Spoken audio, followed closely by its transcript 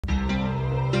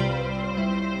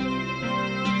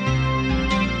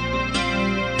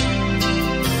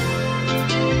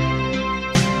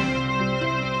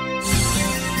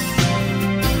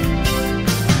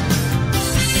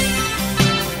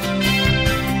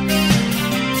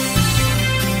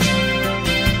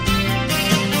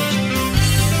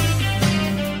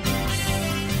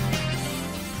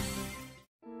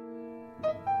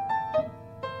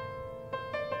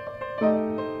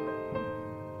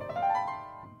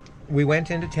We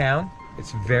went into town.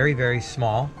 It's very, very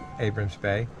small, Abrams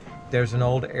Bay. There's an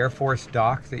old Air Force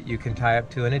dock that you can tie up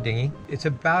to in a dinghy. It's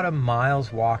about a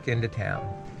mile's walk into town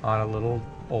on a little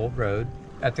old road.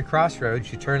 At the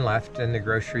crossroads, you turn left and the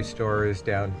grocery store is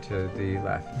down to the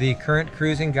left. The current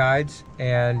cruising guides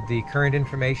and the current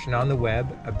information on the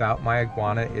web about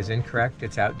Mayaguana is incorrect,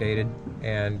 it's outdated,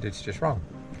 and it's just wrong.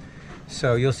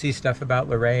 So you'll see stuff about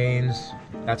Lorraine's,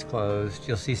 that's closed.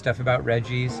 You'll see stuff about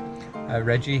Reggie's.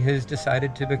 Reggie has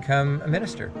decided to become a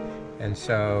minister. And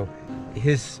so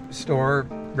his store,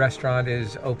 restaurant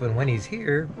is open when he's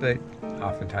here, but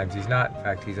oftentimes he's not. In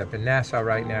fact, he's up in Nassau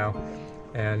right now,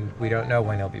 and we don't know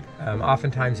when he'll be.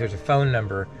 Oftentimes there's a phone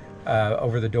number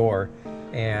over the door,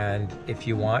 and if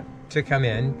you want to come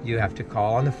in, you have to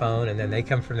call on the phone, and then they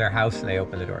come from their house and they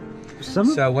open the door.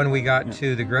 So when we got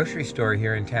to the grocery store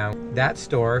here in town, that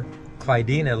store,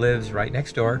 Clydina lives right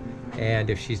next door, and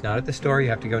if she's not at the store, you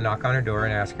have to go knock on her door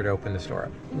and ask her to open the store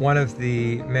up. One of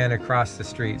the men across the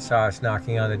street saw us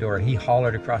knocking on the door, and he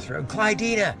hollered across the road,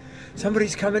 "Clydina,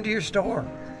 somebody's coming to your store."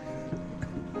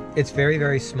 It's very,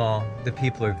 very small. The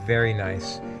people are very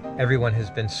nice. Everyone has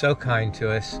been so kind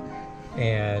to us,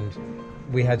 and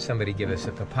we had somebody give us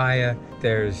a papaya.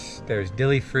 There's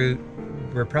dilly fruit.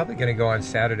 We're probably going to go on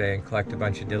Saturday and collect a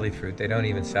bunch of dilly fruit. They don't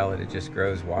even sell it, it just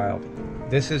grows wild.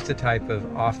 This is the type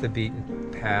of off the beaten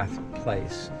path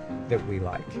place that we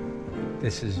like.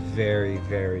 This is very,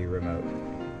 very remote.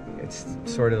 It's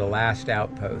sort of the last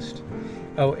outpost.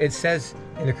 Oh, it says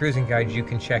in the cruising guide you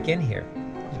can check in here.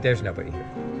 There's nobody here.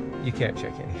 You can't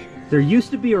check in here. There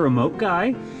used to be a remote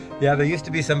guy. Yeah, there used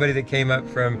to be somebody that came up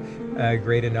from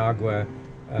Great Inagua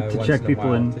to check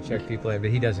people in. To check people in,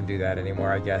 but he doesn't do that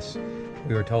anymore, I guess.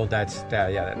 We were told that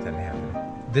doesn't happen.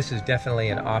 This is definitely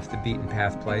an off the beaten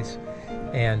path place,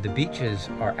 and the beaches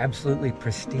are absolutely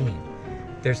pristine.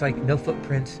 There's like no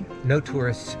footprints, no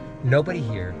tourists, nobody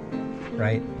here,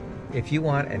 right? If you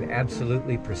want an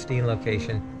absolutely pristine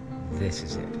location, this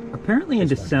is it. Apparently in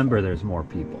December there's more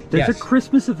people. There's a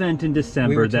Christmas event in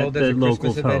December that the locals host.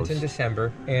 Christmas event in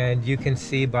December, and you can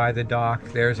see by the dock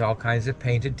there's all kinds of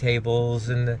painted tables,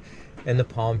 and the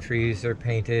palm trees are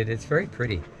painted. It's very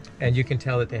pretty, and you can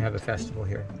tell that they have a festival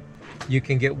here. You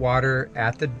can get water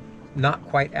at the, not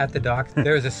quite at the dock.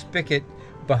 There's a spigot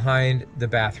behind the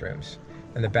bathrooms,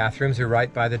 and the bathrooms are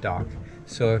right by the dock.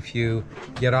 So if you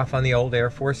get off on the old Air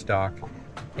Force dock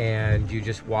and you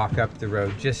just walk up the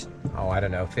road, just, I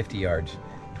don't know, 50 yards,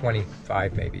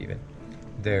 25 maybe even,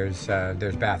 there's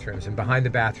bathrooms, and behind the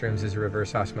bathrooms is a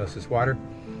reverse osmosis water.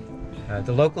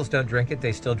 The locals don't drink it.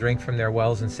 They still drink from their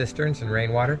wells and cisterns and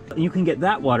rainwater. You can get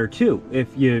that water too.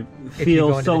 If you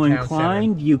feel so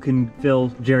inclined, you can fill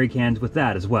jerry cans with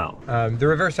that as well. The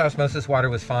reverse osmosis water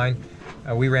was fine.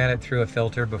 We ran it through a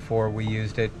filter before we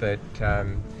used it, but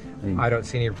I don't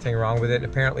see anything wrong with it. And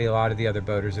apparently a lot of the other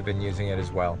boaters have been using it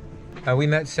as well. We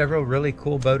met several really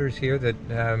cool boaters here. That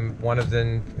one of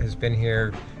them has been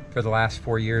here for the last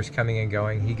 4 years, coming and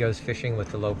going. He goes fishing with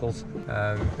the locals.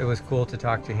 It was cool to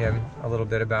talk to him a little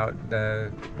bit about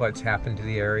what's happened to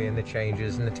the area and the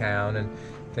changes in the town and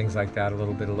things like that, a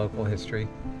little bit of local history.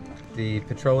 The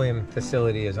petroleum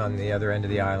facility is on the other end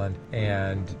of the island,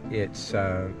 and it's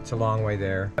a long way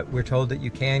there. We're told that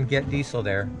you can get diesel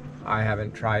there. I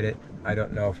haven't tried it. I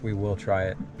don't know if we will try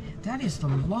it. That is the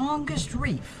longest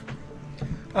reef.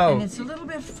 Oh. And it's a little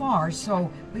bit far,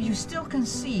 but you still can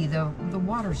see the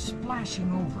water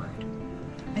splashing over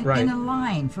it. Right. In a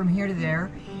line from here to there,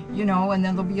 you know, and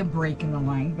then there'll be a break in the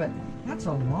line, but that's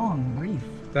a long reef.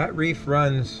 That reef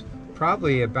runs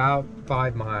probably about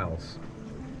 5 miles.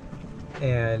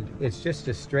 And it's just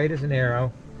as straight as an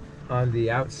arrow on the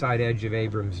outside edge of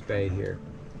Abrams Bay here.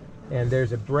 And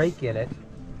there's a break in it,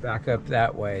 back up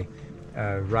that way,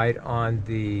 right on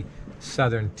the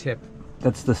southern tip.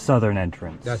 That's the southern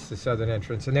entrance. That's the southern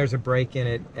entrance. And there's a break in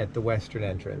it at the western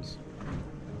entrance.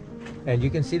 And you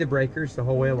can see the breakers the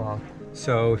whole way along.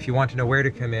 So if you want to know where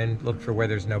to come in, look for where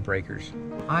there's no breakers.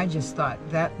 I just thought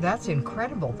that's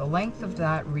incredible, the length of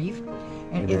that reef.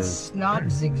 And it's not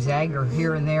zigzag or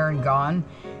here and there and gone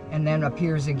and then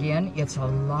appears again. It's a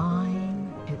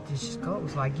line. It just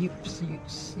goes like you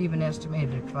even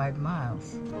estimated at 5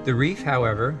 miles. The reef,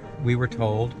 however, we were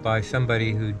told by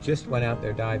somebody who just went out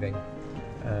there diving,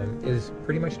 is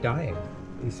pretty much dying.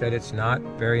 He said it's not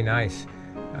very nice.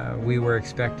 We were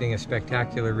expecting a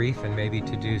spectacular reef and maybe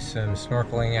to do some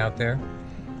snorkeling out there,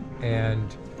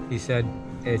 and he said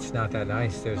it's not that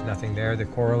nice. There's nothing there. The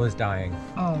coral is dying.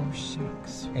 Oh,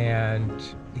 shucks. And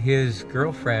his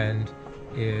girlfriend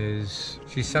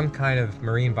she's some kind of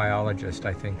marine biologist,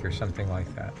 I think, or something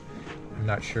like that. I'm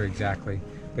not sure exactly.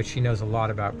 but she knows a lot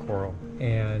about coral.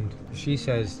 And she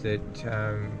says that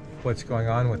what's going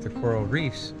on with the coral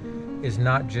reefs is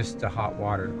not just the hot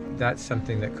water. That's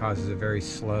something that causes a very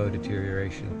slow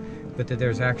deterioration, but that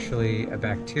there's actually a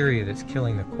bacteria that's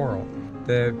killing the coral.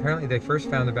 Apparently they first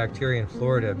found the bacteria in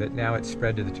Florida, but now it's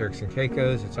spread to the Turks and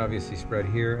Caicos. It's obviously spread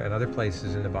here and other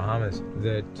places in the Bahamas,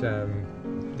 that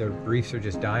the reefs are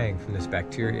just dying from this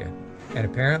bacteria. And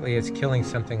apparently it's killing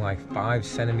something like 5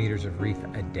 centimeters of reef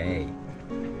a day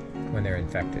when they're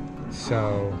infected.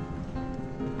 So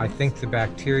I think the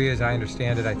bacteria, as I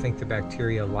understand it, I think the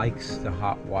bacteria likes the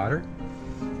hot water.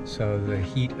 So the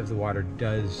heat of the water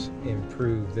does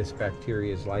improve this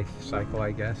bacteria's life cycle,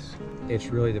 I guess. It's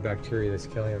really the bacteria that's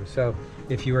killing them. So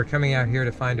if you were coming out here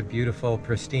to find a beautiful,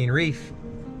 pristine reef,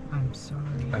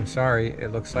 I'm sorry,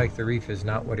 it looks like the reef is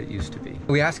not what it used to be.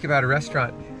 We asked about a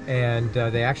restaurant, and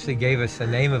they actually gave us the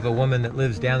name of a woman that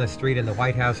lives down the street in the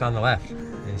White House on the left.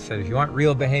 And said, if you want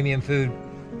real Bahamian food,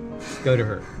 go to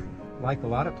her. Like a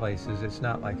lot of places, it's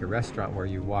not like a restaurant where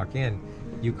you walk in,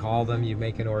 you call them, you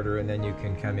make an order, and then you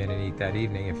can come in and eat that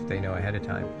evening if they know ahead of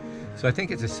time. So I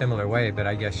think it's a similar way, but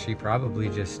I guess she probably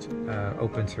just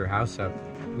opens her house up.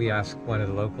 We asked one of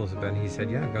the locals about it, and he said,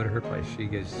 yeah, go to her place. She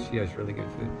has really good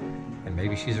food. And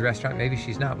maybe she's a restaurant, maybe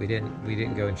she's not. We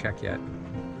didn't go and check yet.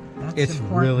 It's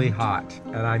really hot,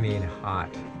 and I mean hot.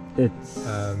 It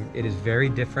is very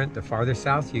different. The farther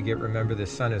south you get, remember, the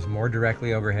sun is more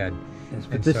directly overhead. Yes,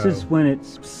 but this is when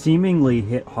it's seemingly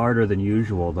hit harder than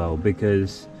usual, though,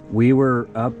 because we were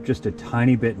up just a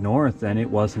tiny bit north and it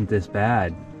wasn't this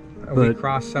bad. We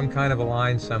crossed some kind of a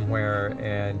line somewhere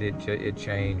and it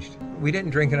changed. We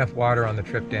didn't drink enough water on the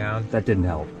trip down. That didn't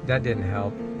help. That didn't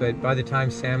help. But by the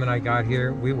time Sam and I got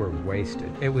here, we were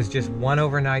wasted. It was just one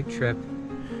overnight trip.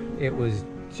 It was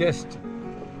just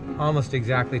almost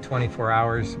exactly 24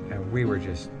 hours and we were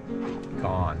just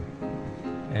gone.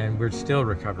 And we're still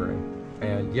recovering.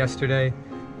 And yesterday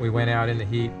we went out in the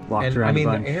heat. Walked around a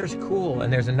bunch. The air's cool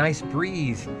and there's a nice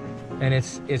breeze and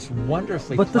it's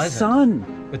wonderfully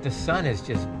pleasant. But the sun is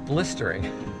just blistering.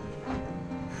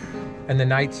 And the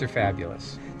nights are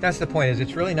fabulous. That's the point, is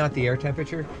it's really not the air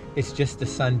temperature, it's just the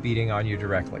sun beating on you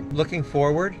directly. Looking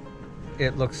forward,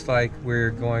 it looks like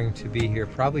we're going to be here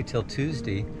probably till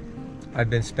Tuesday. I've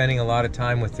been spending a lot of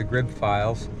time with the Grib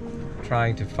files,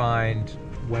 trying to find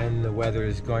when the weather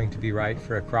is going to be right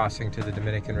for a crossing to the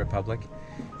Dominican Republic.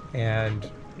 And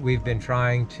we've been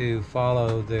trying to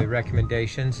follow the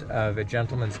recommendations of A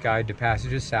Gentleman's Guide to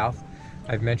Passages South.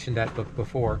 I've mentioned that book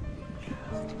before.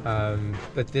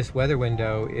 But this weather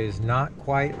window is not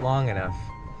quite long enough.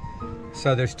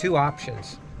 So there's two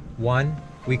options. One,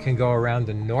 we can go around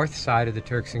the north side of the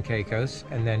Turks and Caicos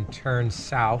and then turn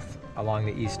south along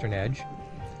the eastern edge.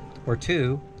 Or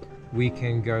two, we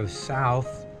can go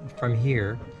south from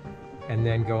here and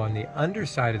then go on the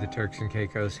underside of the Turks and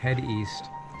Caicos, head east,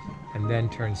 and then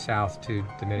turn south to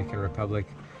Dominican Republic.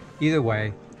 Either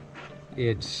way,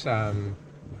 it's going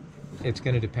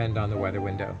to depend on the weather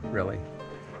window, really.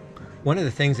 One of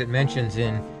the things it mentions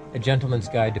in A Gentleman's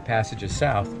Guide to Passages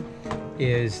South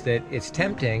is that it's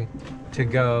tempting to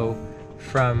go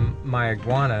from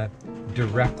Mayaguana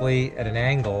directly at an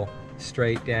angle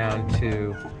straight down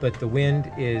to, but the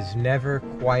wind is never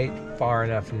quite far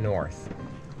enough north.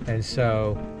 And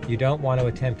so you don't want to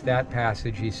attempt that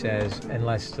passage, he says,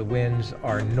 unless the winds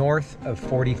are north of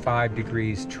 45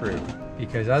 degrees true.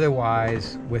 Because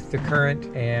otherwise, with the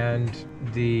current and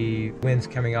the winds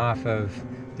coming off of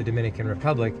the Dominican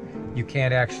Republic, you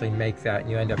can't actually make that and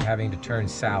you end up having to turn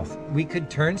south. We could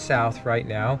turn south right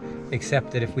now,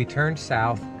 except that if we turned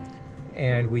south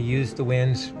and we used the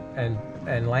winds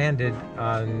and landed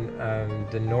on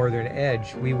the northern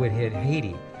edge, we would hit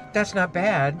Haiti. That's not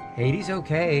bad. Haiti's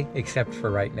okay, except for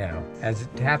right now. As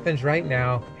it happens right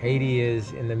now, Haiti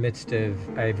is in the midst of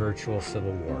a virtual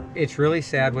civil war. It's really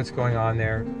sad what's going on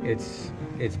there. It's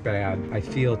bad. I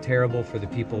feel terrible for the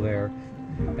people there.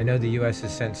 I know the U.S.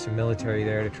 has sent some military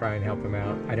there to try and help them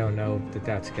out. I don't know that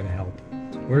that's going to help.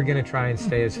 We're going to try and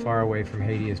stay as far away from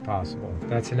Haiti as possible.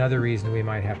 That's another reason we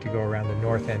might have to go around the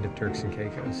north end of Turks and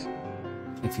Caicos.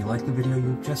 If you like the video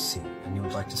you've just seen and you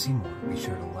would like to see more, be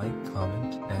sure to like,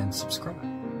 comment, and subscribe.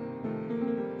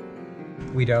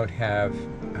 We don't have...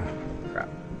 oh, crap.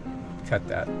 Cut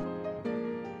that.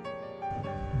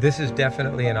 This is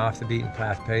definitely an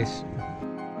off-the-beaten-path pace.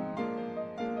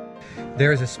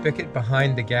 There is a spigot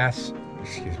behind the gas...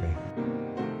 excuse me.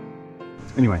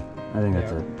 Anyway, I think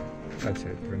that's it. That's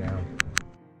it for now.